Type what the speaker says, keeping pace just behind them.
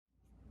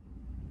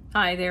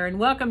Hi there, and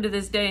welcome to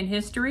this day in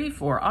history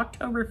for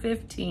October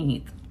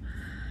 15th.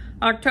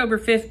 October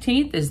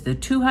 15th is the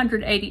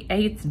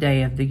 288th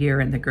day of the year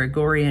in the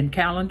Gregorian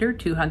calendar,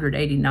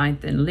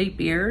 289th in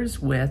leap years,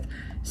 with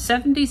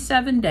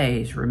 77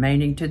 days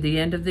remaining to the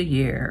end of the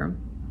year.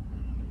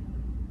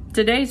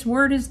 Today's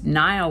word is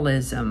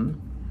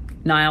nihilism.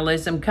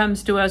 Nihilism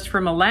comes to us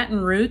from a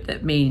Latin root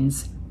that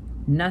means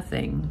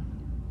nothing.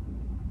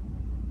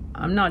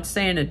 I'm not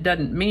saying it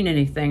doesn't mean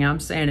anything, I'm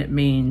saying it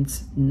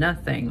means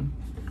nothing.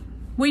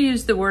 We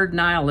use the word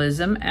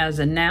nihilism as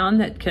a noun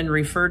that can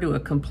refer to a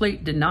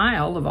complete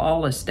denial of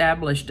all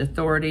established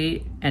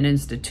authority and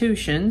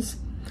institutions,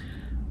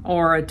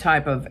 or a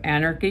type of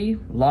anarchy,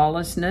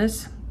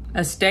 lawlessness,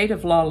 a state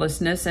of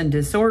lawlessness and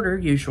disorder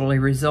usually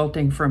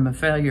resulting from a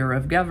failure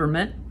of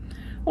government,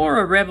 or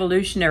a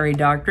revolutionary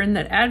doctrine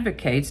that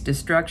advocates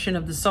destruction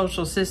of the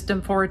social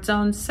system for its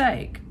own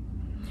sake.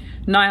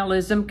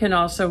 Nihilism can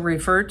also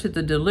refer to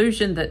the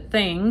delusion that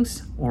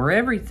things, or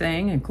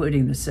everything,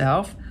 including the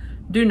self,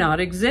 do not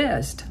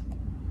exist,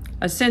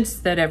 a sense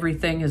that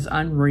everything is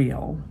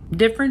unreal.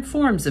 Different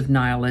forms of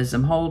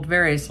nihilism hold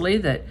variously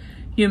that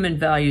human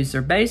values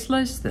are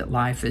baseless, that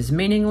life is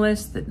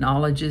meaningless, that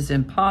knowledge is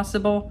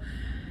impossible,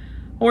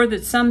 or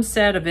that some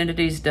set of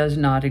entities does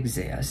not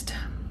exist.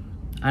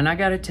 And I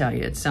gotta tell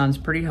you, it sounds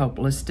pretty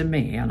hopeless to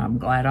me, and I'm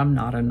glad I'm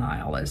not a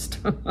nihilist.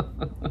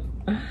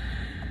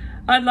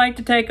 I'd like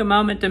to take a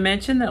moment to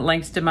mention that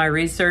links to my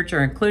research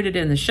are included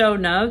in the show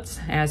notes.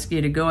 I ask you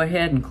to go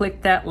ahead and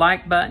click that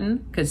like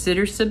button.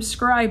 Consider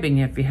subscribing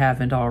if you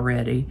haven't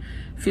already.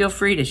 Feel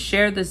free to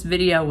share this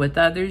video with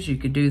others. You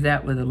could do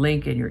that with a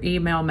link in your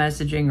email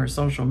messaging or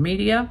social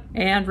media.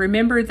 And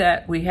remember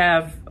that we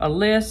have a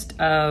list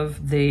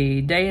of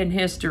the Day in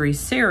History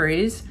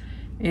series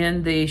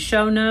in the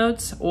show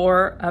notes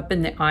or up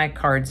in the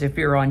iCards if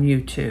you're on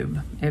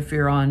YouTube. If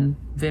you're on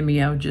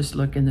Vimeo, just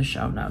look in the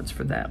show notes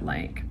for that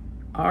link.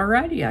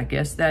 Alrighty, I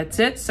guess that's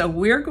it. So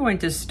we're going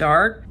to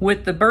start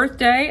with the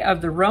birthday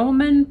of the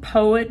Roman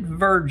poet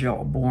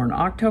Virgil, born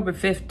October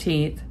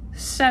 15th,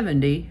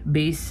 70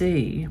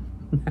 BC.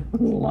 A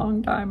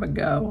long time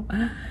ago.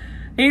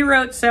 He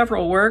wrote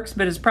several works,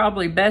 but is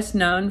probably best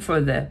known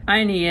for the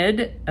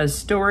Aeneid, a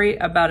story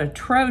about a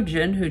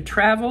Trojan who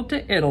traveled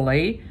to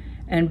Italy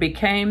and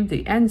became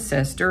the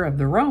ancestor of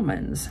the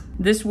Romans.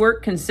 This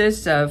work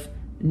consists of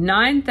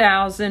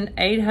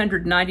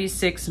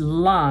 9,896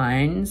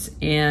 lines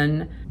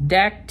in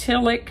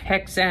dactylic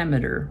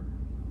hexameter.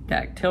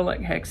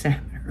 Dactylic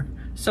hexameter.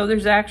 So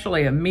there's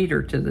actually a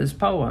meter to this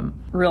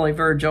poem. Really,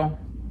 Virgil?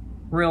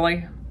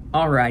 Really?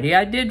 Alrighty,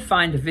 I did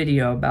find a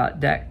video about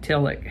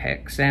dactylic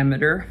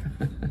hexameter,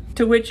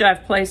 to which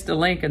I've placed a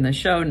link in the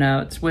show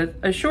notes with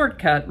a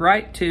shortcut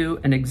right to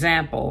an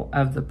example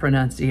of the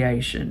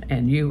pronunciation,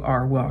 and you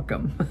are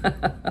welcome.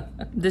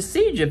 The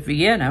Siege of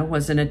Vienna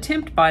was an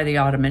attempt by the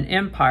Ottoman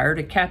Empire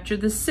to capture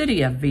the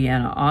city of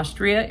Vienna,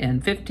 Austria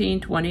in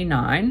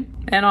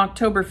 1529. On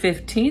October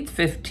 15th,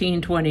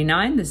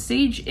 1529, the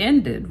siege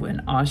ended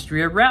when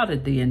Austria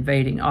routed the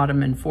invading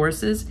Ottoman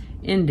forces,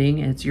 ending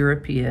its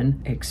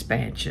European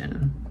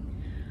expansion.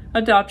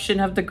 Adoption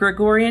of the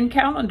Gregorian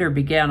calendar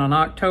began on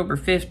October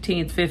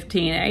 15,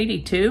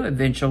 1582,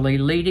 eventually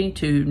leading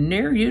to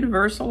near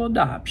universal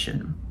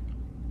adoption.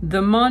 The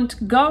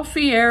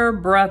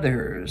Montgolfière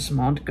brothers,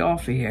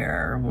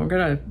 Montgolfière, we're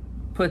going to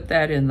put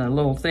that in the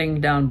little thing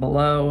down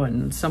below,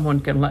 and someone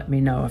can let me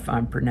know if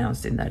I'm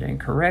pronouncing that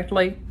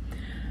incorrectly.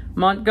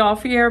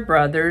 Montgolfière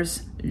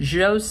brothers,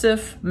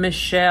 Joseph,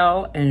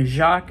 Michel, and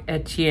Jacques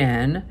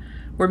Etienne,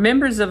 were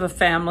members of a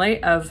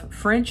family of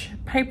French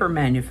paper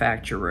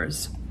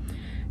manufacturers.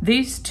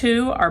 These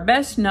two are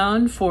best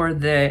known for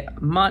the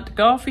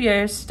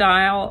Montgolfière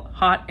style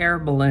hot air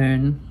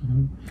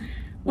balloon,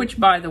 which,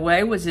 by the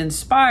way, was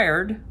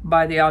inspired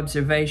by the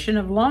observation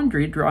of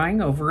laundry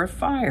drying over a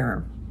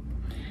fire.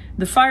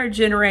 The fire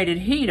generated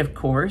heat, of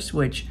course,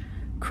 which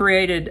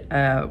created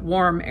a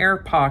warm air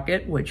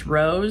pocket which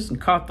rose and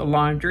caught the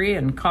laundry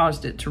and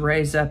caused it to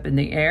raise up in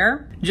the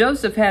air.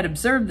 Joseph had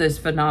observed this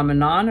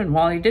phenomenon, and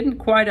while he didn't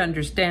quite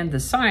understand the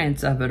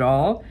science of it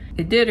all,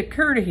 it did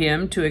occur to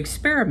him to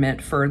experiment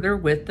further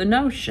with the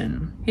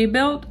notion. He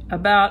built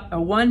about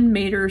a 1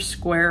 meter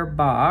square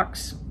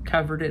box,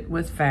 covered it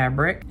with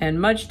fabric,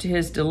 and much to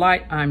his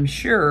delight, I'm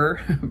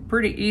sure,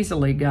 pretty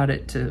easily got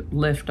it to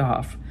lift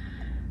off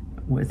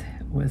with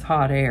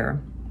hot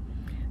air.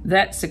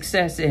 That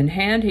success in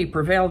hand, he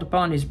prevailed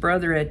upon his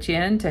brother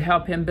Etienne to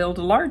help him build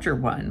a larger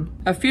one.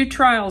 A few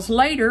trials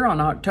later,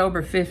 on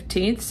October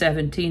 15,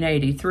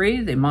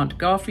 1783, the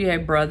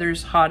Montgolfière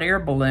brothers' hot air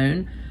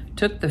balloon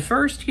took the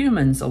first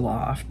humans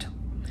aloft.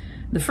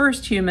 The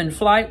first human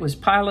flight was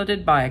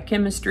piloted by a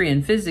chemistry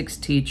and physics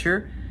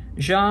teacher,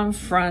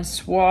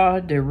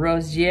 Jean-François de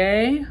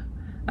Rosier,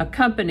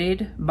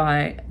 accompanied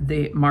by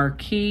the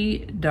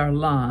Marquis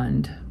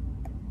d'Arland.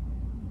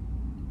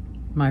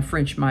 My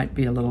French might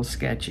be a little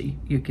sketchy.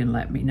 You can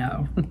let me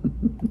know.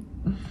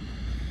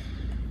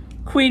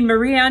 Queen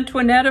Marie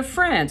Antoinette of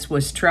France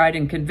was tried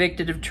and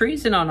convicted of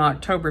treason on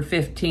October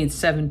 15,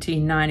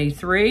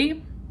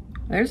 1793.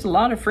 There's a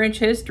lot of French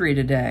history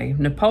today.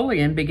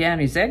 Napoleon began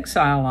his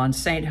exile on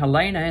St.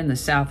 Helena in the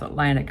South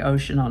Atlantic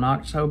Ocean on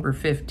October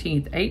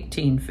 15,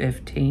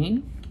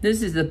 1815.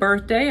 This is the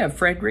birthday of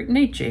Friedrich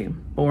Nietzsche,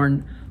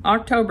 born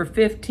October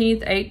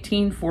 15,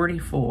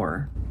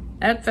 1844.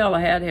 That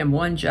fella had him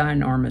one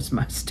ginormous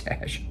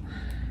mustache.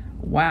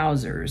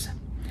 Wowzers.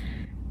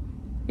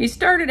 He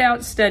started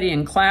out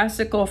studying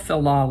classical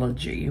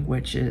philology,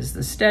 which is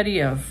the study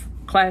of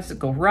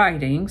classical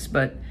writings,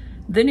 but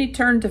then he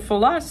turned to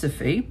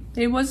philosophy.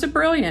 He was a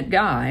brilliant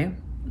guy.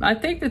 I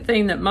think the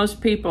thing that most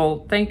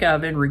people think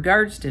of in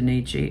regards to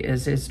Nietzsche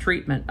is his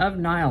treatment of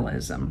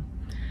nihilism.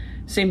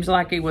 Seems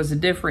like he was a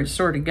different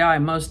sort of guy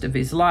most of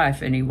his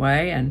life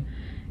anyway, and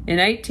in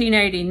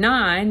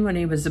 1889, when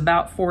he was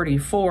about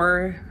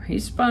 44, he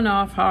spun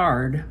off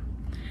hard.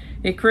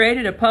 He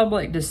created a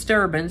public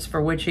disturbance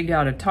for which he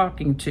got a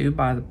talking to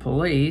by the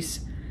police.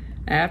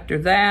 After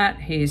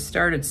that, he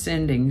started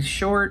sending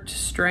short,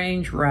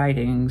 strange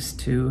writings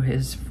to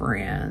his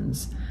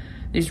friends.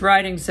 These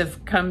writings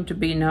have come to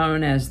be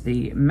known as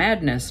the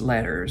madness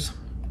letters.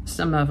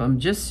 Some of them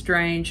just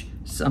strange,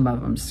 some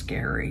of them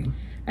scary.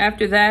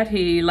 After that,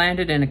 he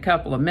landed in a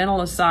couple of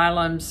mental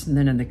asylums, and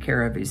then in the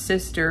care of his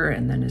sister,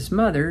 and then his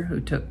mother, who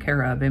took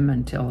care of him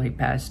until he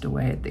passed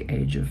away at the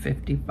age of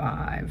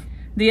 55.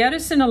 The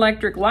Edison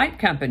Electric Light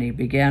Company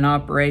began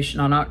operation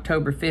on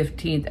October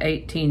 15,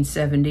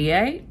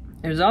 1878.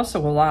 There's also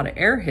a lot of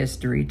air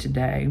history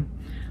today.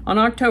 On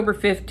October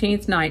 15,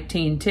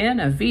 1910,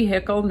 a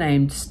vehicle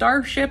named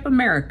Starship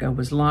America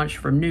was launched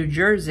from New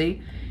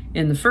Jersey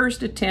in the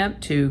first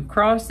attempt to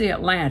cross the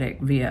Atlantic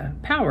via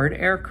powered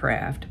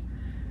aircraft.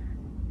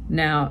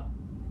 Now,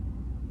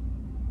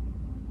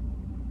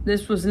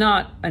 this was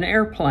not an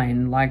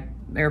airplane like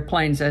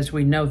airplanes as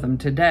we know them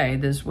today.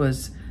 This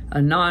was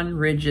a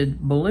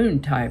non-rigid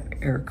balloon-type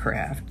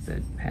aircraft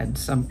that had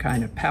some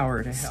kind of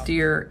power to help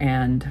steer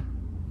and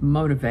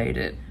motivate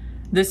it.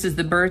 This is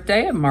the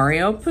birthday of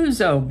Mario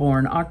Puzo,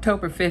 born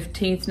October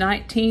 15,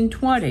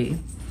 1920.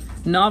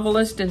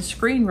 Novelist and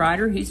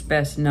screenwriter, he's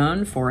best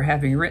known for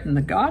having written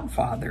The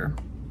Godfather.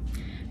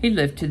 He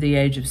lived to the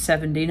age of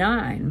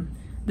 79.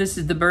 This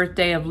is the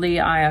birthday of Lee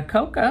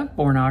Iacocca,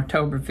 born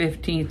October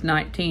 15,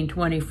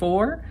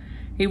 1924.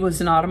 He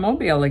was an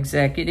automobile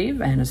executive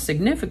and a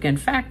significant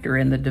factor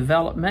in the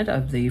development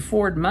of the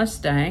Ford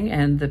Mustang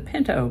and the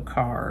Pinto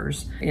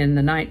cars in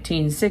the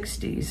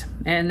 1960s,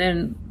 and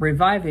then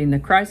reviving the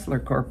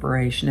Chrysler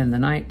Corporation in the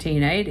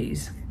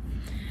 1980s.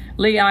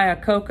 Lee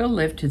Iacocca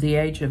lived to the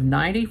age of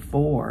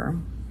 94.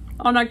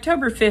 On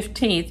October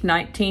 15,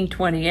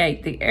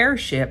 1928, the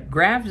airship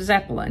Graf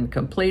Zeppelin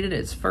completed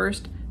its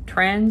first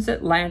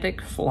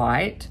transatlantic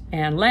flight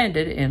and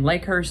landed in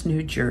Lakehurst,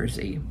 New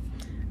Jersey.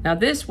 Now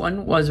this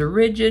one was a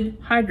rigid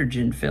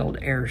hydrogen-filled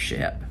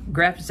airship.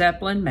 Graf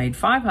Zeppelin made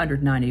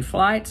 590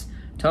 flights,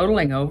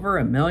 totaling over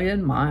 1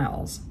 million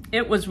miles.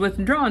 It was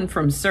withdrawn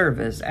from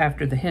service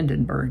after the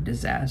Hindenburg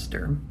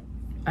disaster.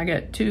 I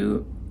got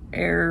two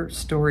air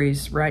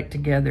stories right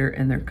together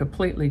and they're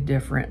completely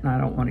different and I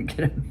don't want to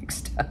get them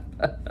mixed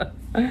up.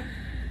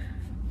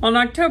 On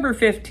October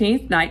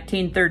 15,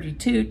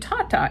 1932,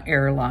 Tata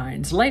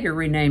Airlines, later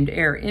renamed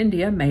Air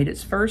India, made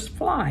its first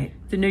flight.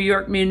 The New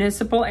York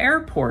Municipal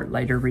Airport,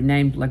 later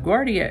renamed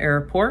LaGuardia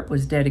Airport,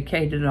 was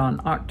dedicated on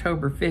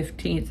October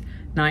 15,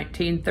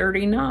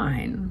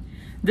 1939.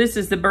 This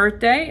is the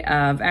birthday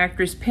of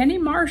actress Penny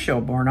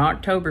Marshall, born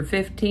October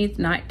 15,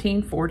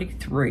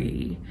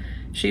 1943.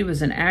 She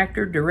was an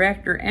actor,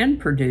 director, and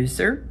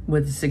producer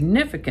with a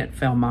significant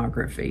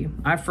filmography.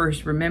 I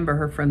first remember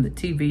her from the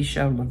TV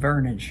show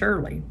Laverne and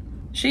Shirley.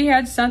 She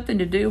had something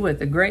to do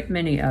with a great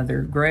many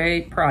other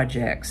great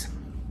projects.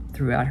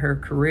 Throughout her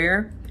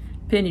career,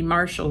 Penny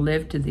Marshall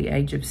lived to the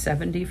age of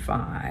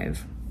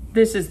 75.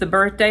 This is the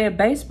birthday of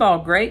baseball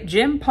great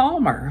Jim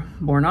Palmer.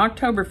 Born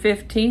October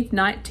 15,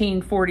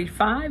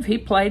 1945, he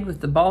played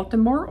with the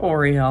Baltimore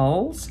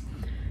Orioles,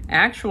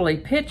 actually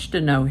pitched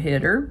a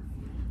no-hitter,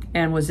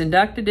 and was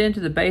inducted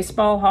into the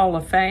Baseball Hall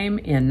of Fame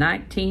in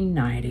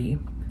 1990.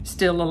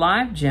 Still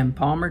alive, Jim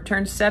Palmer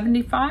turned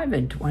 75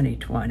 in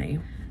 2020.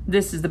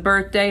 This is the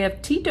birthday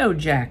of Tito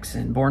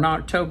Jackson, born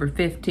October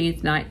 15,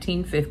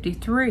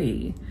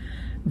 1953.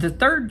 The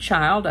third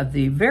child of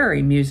the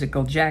very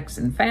musical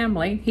Jackson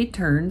family, he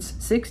turns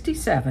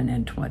 67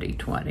 in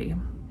 2020.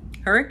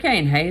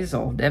 Hurricane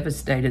Hazel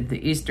devastated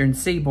the eastern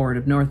seaboard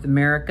of North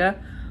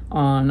America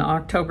on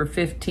October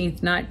 15,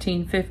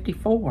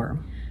 1954.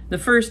 The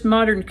first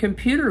modern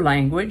computer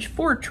language,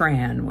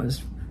 FORTRAN,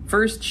 was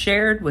first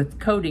shared with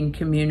coding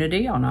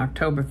community on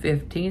October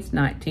 15,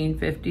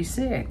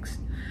 1956.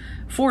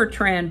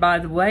 FORTRAN, by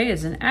the way,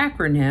 is an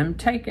acronym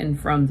taken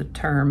from the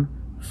term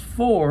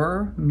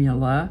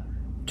formula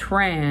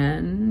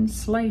translation.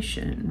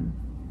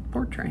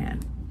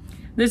 FORTRAN.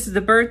 This is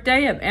the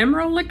birthday of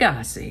Emeril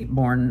Lagasse,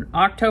 born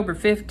October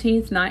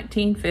 15,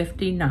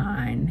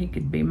 1959. He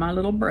could be my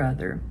little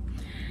brother.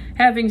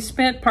 Having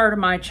spent part of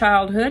my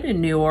childhood in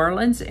New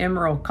Orleans,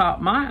 Emeril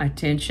caught my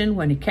attention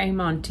when he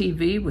came on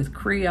TV with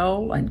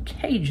Creole and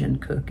Cajun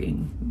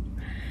cooking.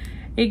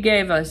 He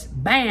gave us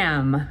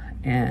BAM!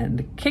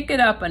 and kick it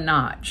up a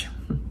notch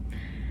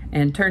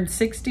and turned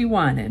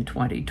 61 in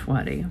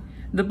 2020.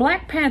 The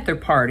Black Panther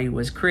Party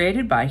was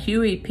created by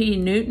Huey P.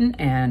 Newton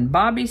and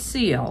Bobby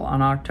Seale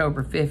on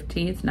October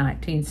 15th,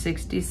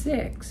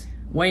 1966.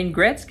 Wayne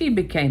Gretzky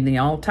became the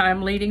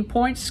all-time leading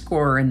point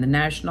scorer in the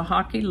National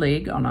Hockey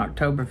League on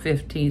October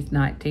 15th,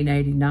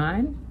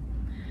 1989.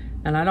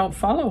 And I don't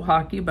follow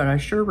hockey, but I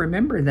sure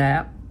remember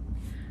that.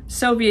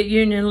 Soviet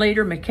Union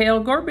leader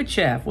Mikhail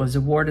Gorbachev was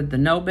awarded the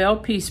Nobel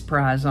Peace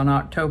Prize on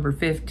October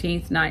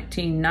 15,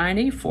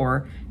 1990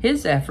 for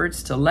his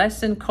efforts to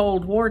lessen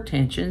Cold War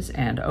tensions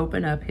and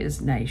open up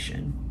his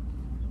nation.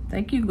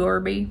 Thank you,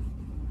 Gorby.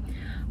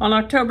 On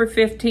October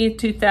 15,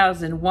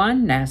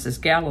 2001, NASA's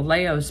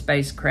Gallileo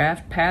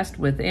spacecraft passed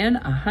within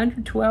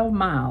 112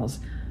 miles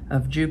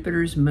of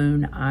Jupiter's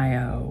moon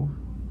Io.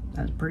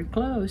 That's pretty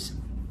close.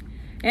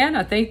 And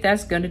I think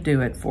that's going to do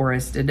it for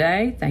us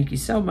today. Thank you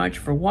so much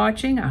for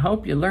watching. I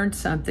hope you learned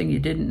something you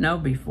didn't know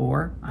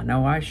before. I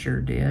know I sure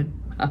did.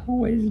 I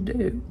always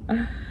do.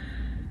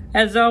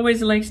 As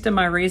always, links to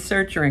my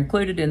research are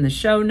included in the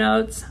show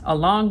notes,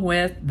 along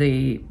with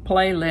the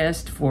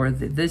playlist for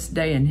the This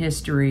Day in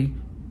History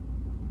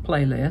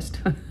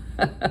playlist.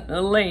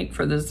 A link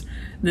for this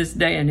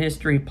Day in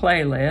History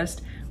playlist,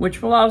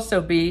 which will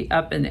also be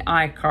up in the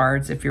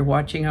iCards if you're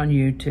watching on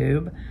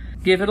YouTube.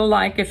 Give it a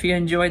like if you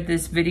enjoyed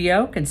this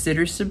video.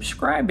 Consider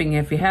subscribing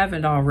if you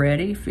haven't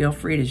already. Feel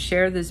free to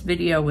share this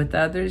video with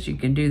others. You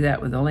can do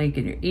that with a link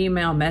in your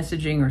email,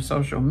 messaging, or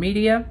social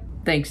media.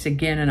 Thanks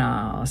again, and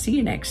I'll see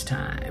you next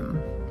time.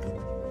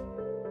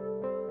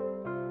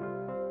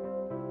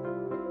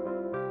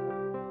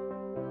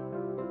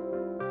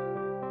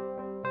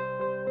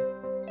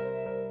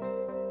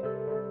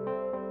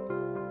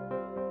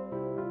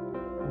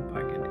 Hope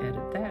I can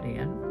edit that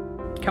in.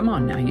 Come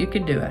on now, you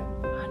can do it.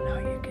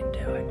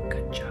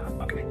 Good job.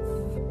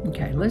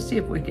 Okay, let's see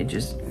if we could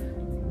just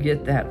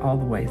get that all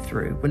the way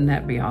through. Wouldn't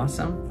that be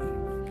awesome?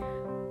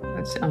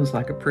 That sounds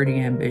like a pretty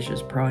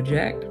ambitious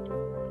project.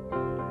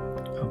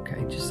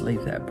 Okay, just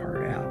leave that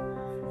part out.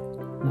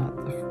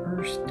 Not the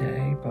first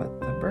day,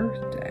 but the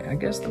birthday. I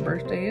guess the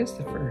birthday is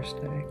the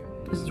first day.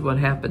 This is what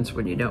happens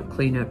when you don't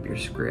clean up your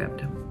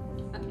script.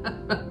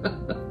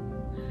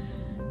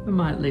 I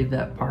might leave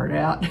that part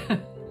out.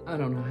 I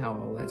don't know how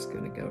all that's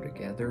going to go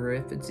together, or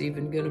if it's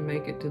even going to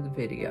make it to the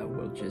video.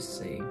 We'll just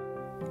see.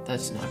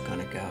 That's not going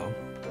to go.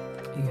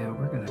 Yeah,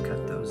 we're going to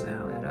cut those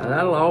out.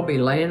 That'll all be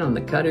laying on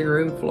the cutting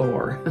room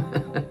floor.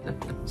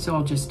 So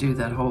I'll just do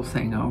that whole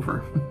thing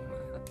over.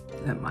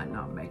 That might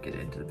not make it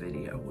into the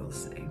video. We'll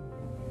see.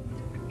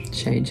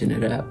 Changing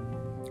it up.